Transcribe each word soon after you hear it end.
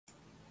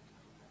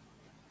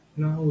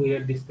Now we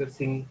are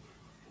discussing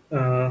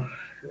uh,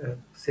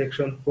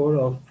 section 4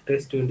 of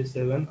test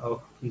 27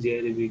 of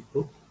GRE Big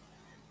Book.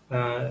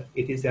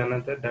 It is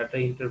another data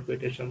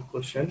interpretation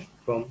question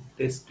from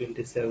test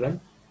 27.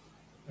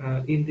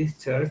 In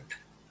this chart,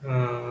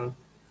 uh,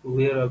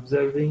 we are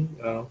observing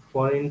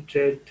foreign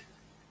trade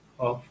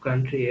of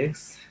country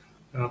X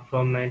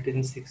from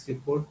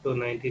 1964 to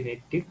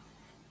 1980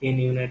 in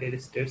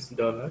United States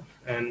dollar,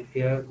 and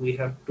here we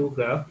have two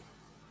graphs.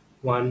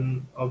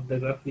 One of the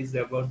graph is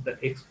about the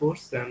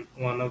exports and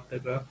one of the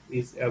graph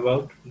is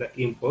about the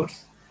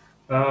imports.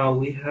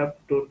 We have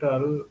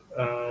total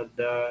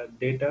the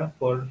data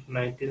for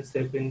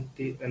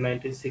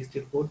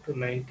 1964 to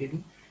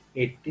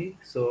 1980.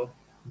 So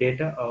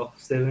data of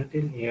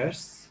 17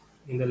 years.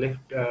 In the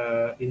left,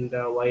 in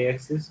the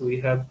y-axis,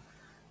 we have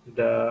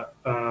the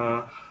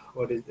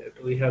what is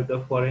that? We have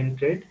the foreign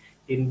trade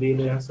in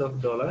billions of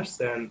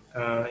dollars, and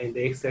in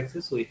the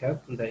x-axis we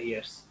have the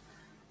years.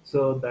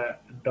 So the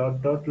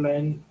dot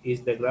line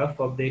is the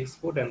graph of the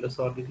export and the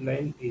solid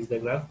line is the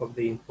graph of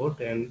the import.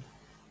 And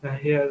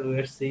here we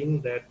are seeing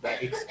that the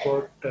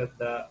export,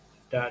 the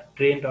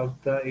trend of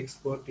the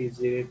export is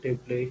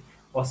relatively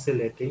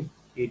oscillating.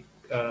 It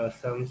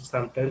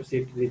sometimes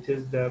it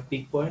reaches the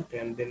peak point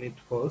and then it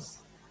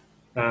falls.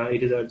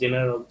 It is a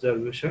general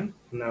observation.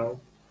 Now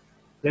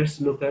let's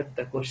look at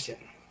the question.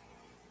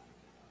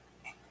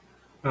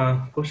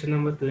 Question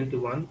number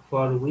 21.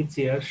 For which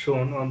year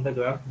shown on the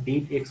graph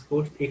did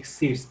exports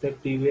exceeds the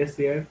previous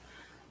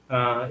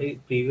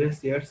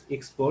year's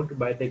export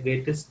by the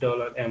greatest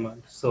dollar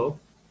amount? So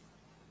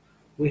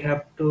we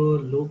have to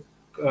look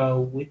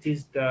which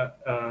is the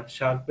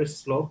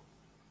sharpest slope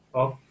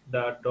of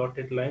the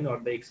dotted line or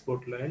the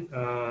export line.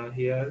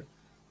 Here,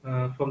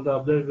 from the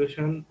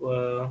observation,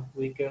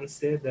 we can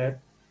say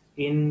that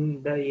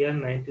in the year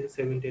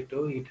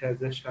 1972, it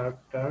has a sharp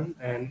turn,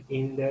 and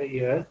in the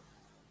year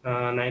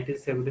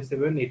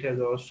 1977, it has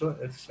also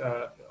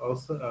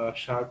a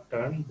sharp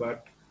turn.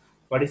 But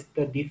what is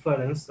the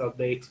difference of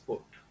the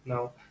export?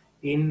 Now,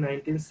 in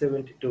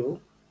 1972,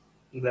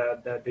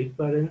 the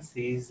difference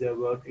is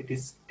about it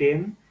is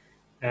 10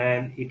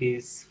 and it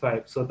is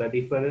 5, so the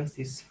difference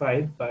is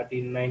 5. But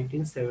in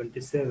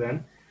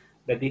 1977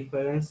 the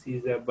difference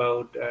is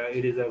about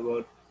it is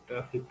about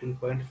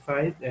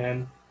 15.5,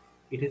 and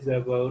it is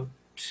about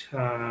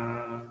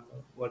uh,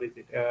 what is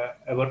it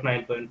about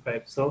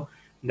 9.5, so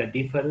the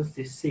difference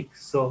is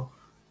 6. So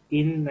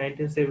in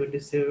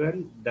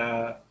 1977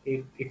 the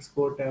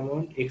export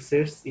amount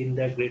exceeds in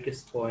the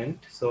greatest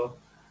point, so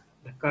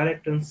the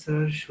correct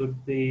answer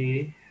should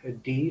be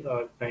D,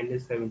 or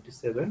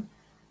 1977.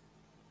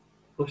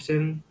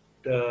 Question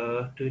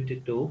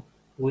 22.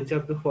 Which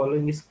of the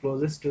following is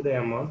closest to the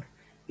amount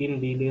in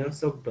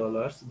billions of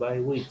dollars by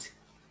which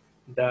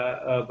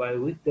the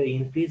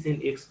increase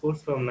in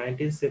exports from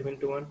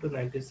 1971 to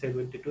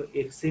 1972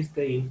 exceeds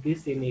the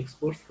increase in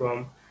exports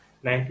from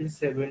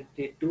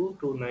 1972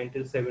 to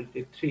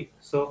 1973?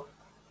 So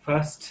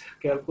first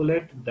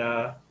calculate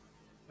the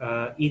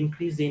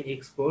increase in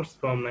exports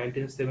from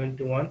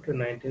 1971 to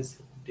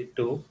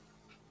 1972.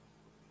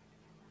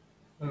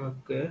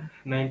 Okay,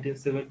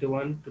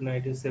 1971 to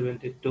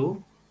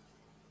 1972.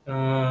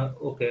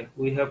 Okay,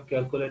 we have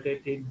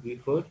calculated it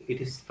before. It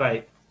is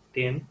 5,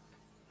 10,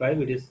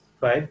 5. It is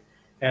 5.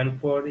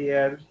 And for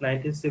year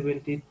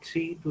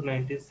 1973 to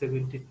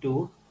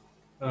 1972,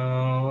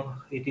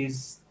 it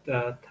is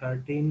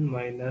 13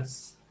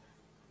 minus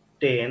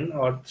 10,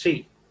 or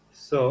 3.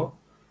 So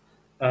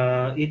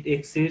it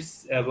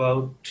exceeds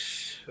about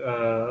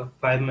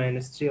 5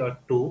 minus 3, or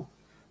 2.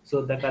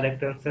 So the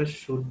correct answer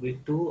should be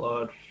 2,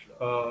 or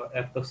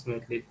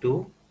approximately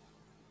 2.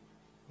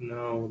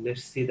 Now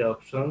let's see the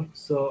option.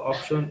 So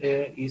option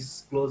A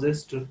is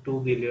closest to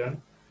 2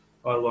 billion,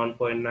 or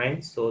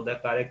 1.9. So the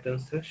correct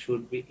answer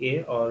should be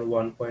A, or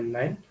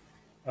 1.9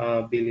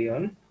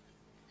 billion.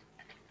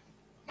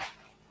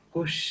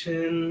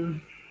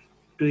 Question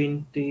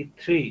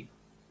 23.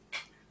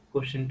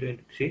 Question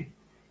 23.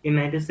 In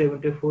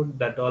 1974,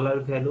 the dollar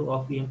value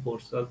of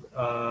imports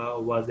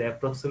was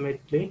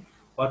approximately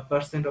what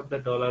percent of the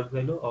dollar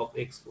value of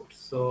exports?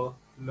 So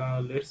now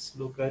let's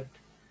look at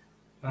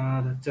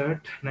the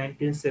chart.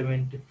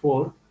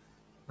 1974,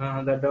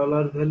 the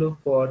dollar value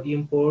for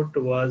import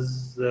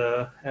was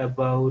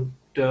about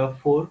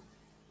 4.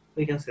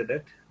 We can say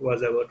that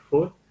was about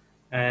 4,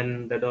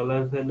 and the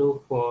dollar value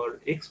for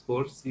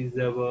exports is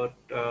about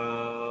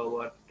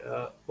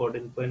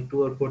 14.2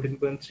 or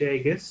 14.3, I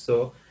guess.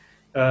 So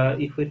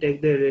if we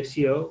take the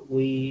ratio,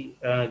 we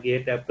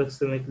get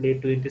approximately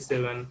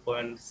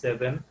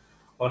 27.7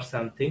 or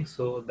something.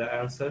 So the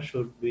answer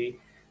should be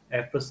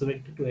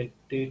approximately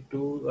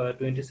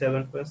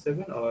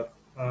 27.7, or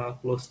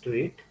close to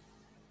it.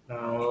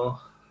 Now,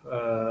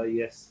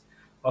 yes,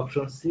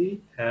 option C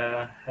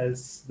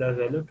has the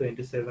value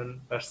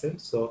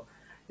 27%, so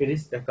it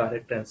is the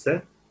correct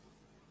answer.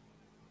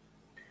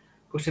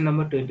 Question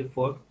number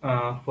 24.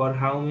 For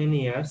how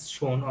many years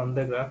shown on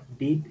the graph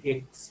did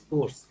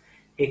exports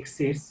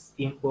exceeds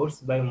imports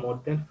by more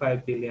than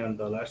 $5 billion?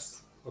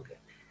 Okay.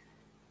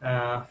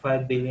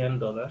 $5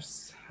 billion.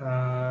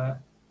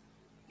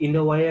 In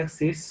the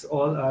y-axis,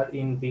 all are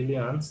in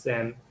billions,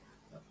 and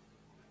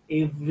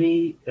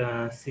every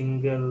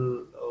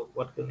single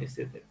what can I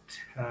say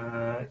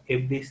that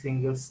every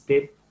single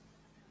step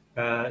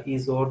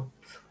is worth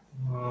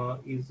now.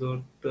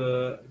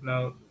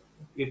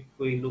 If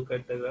we look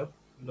at the graph,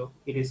 look,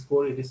 it is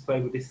 4, it is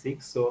 5, it is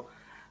 6. So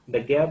the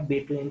gap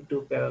between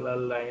two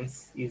parallel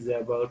lines is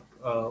about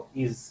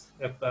is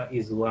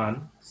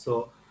 1.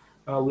 So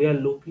we are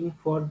looking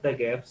for the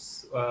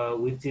gaps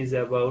which is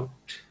about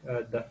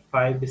the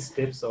 5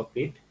 steps of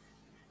it.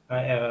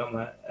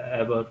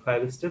 About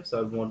 5 steps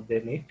or more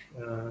than it.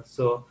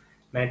 So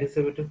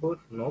 1974,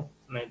 nope.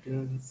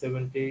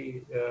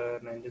 1970,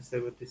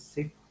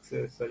 1976,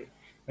 sorry.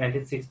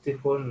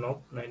 1964,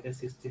 nope.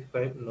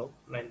 1965, nope.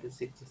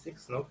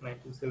 1966, nope.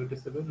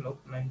 1977, nope.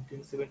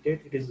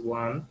 1978, it is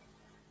 1.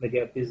 The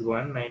gap is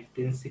 1.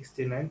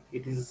 1969,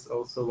 it is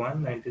also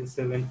 1.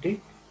 1970,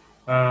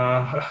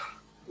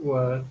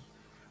 well,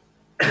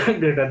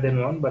 greater than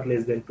 1 but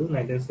less than 2.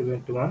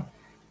 1971,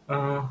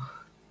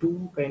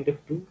 2, kind of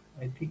 2,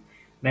 I think.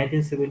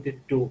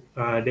 1972,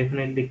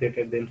 definitely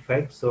greater than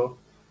 5. So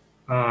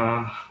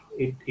uh,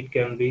 it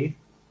can be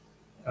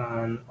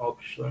an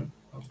option.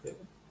 Okay,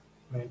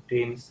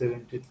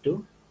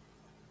 1972,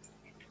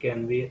 it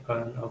can be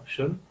an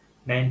option.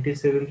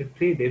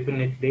 1973,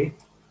 definitely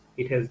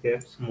it has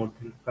gaps more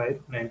than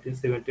 5.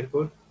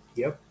 1974,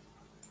 yep.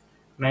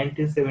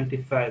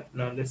 1975,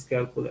 now let's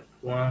calculate.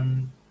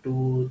 1,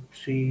 2,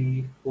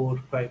 3, 4,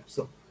 5.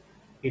 So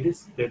it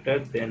is greater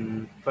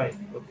than 5.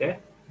 Okay.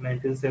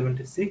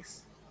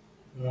 1976,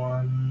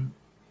 1,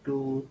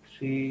 2,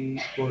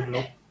 3, 4.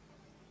 Nope,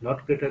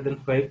 not greater than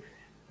 5.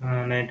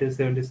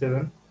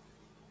 1977,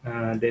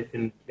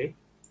 definitely.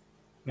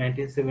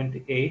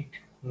 1978,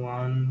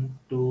 1,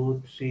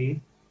 2,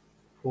 3,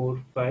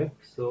 4, 5.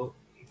 So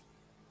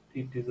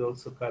it is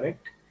also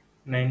correct.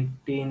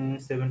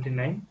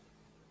 1979,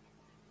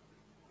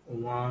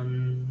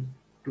 1,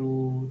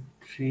 2,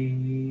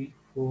 3,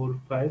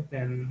 4, 5,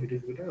 and it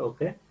is greater.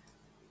 Okay.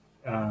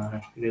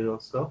 It is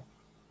also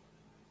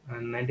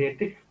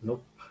 1980.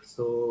 Nope.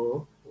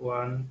 So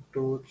 1,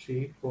 2,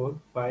 3, 4,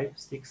 5,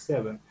 6,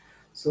 7.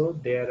 So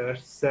there are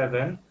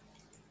 7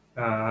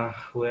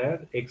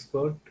 where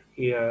export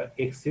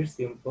exceeds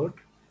import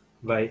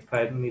by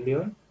 5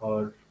 million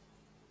or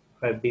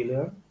 5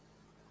 billion,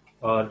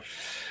 or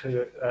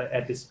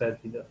at least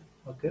 5 billion.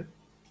 Okay.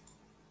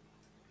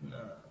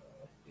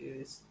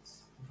 Is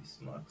this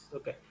marks?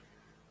 Okay.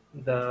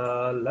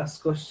 The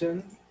last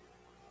question: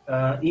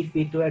 if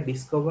it were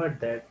discovered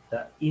that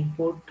the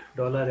import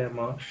dollar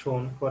amount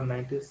shown for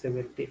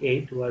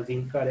 1978 was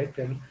incorrect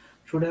and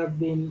should have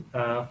been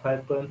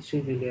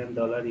 $5.3 billion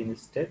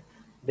instead,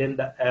 then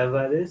the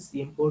average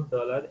import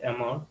dollar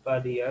amount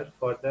per year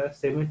for the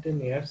 17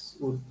 years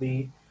would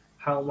be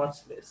how much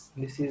less?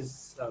 This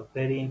is a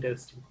very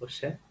interesting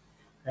question,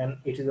 and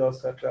it is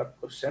also a trap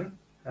question.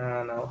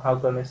 Now, how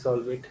can I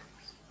solve it?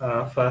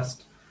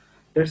 First,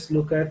 let's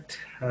look at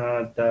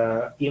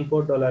the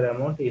import dollar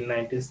amount in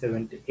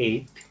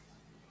 1978.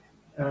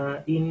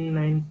 In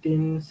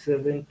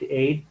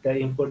 1978, the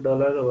import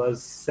dollar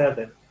was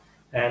 7,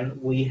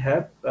 and we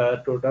have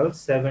total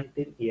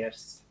 17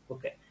 years.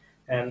 Okay,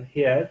 and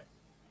here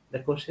the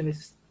question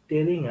is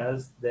telling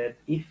us that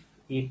if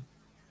it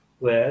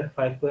were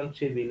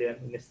 5.3 billion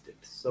instead.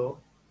 So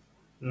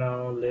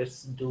now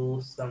let's do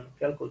some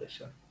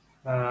calculation.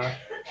 Uh,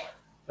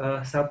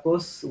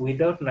 Suppose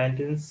without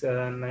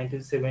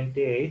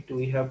 1978,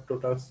 we have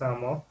total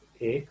sum of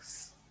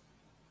x.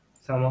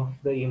 Sum of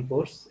the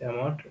imports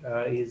amount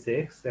is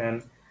x,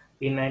 and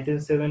in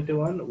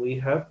 1971 we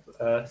have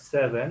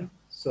 7.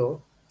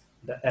 So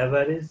the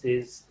average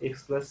is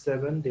x plus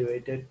 7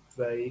 divided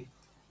by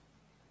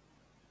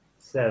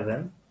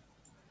 7,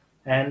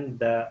 and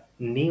the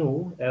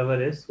new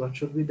average, what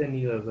should be the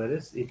new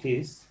average? It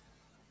is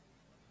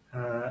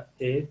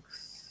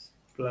x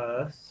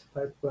plus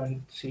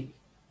 5.3,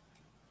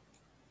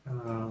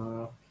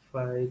 uh,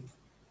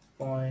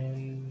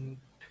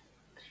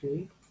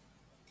 5.3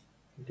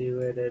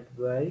 divided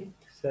by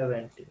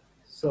 70.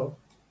 So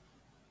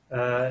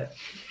uh,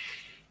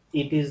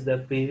 it is the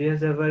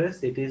previous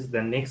average, it is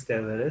the next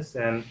average,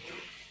 and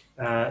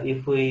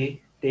if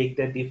we take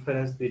the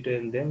difference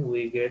between them,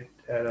 we get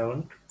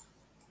around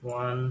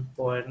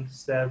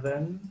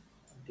 1.7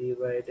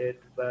 divided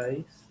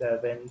by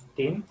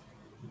 17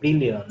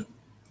 billion.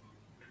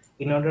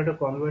 In order to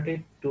convert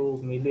it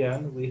to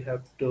million, we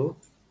have to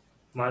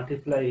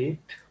multiply it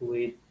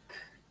with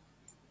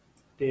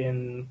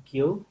 10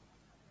 cube,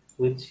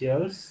 which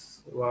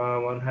yields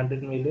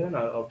 100 million,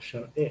 or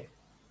option A.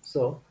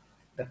 So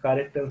the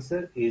correct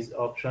answer is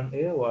option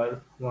A,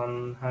 or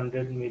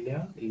 100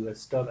 million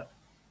US dollar.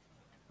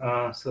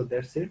 So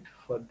that's it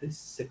for this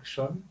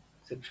section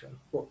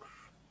 4.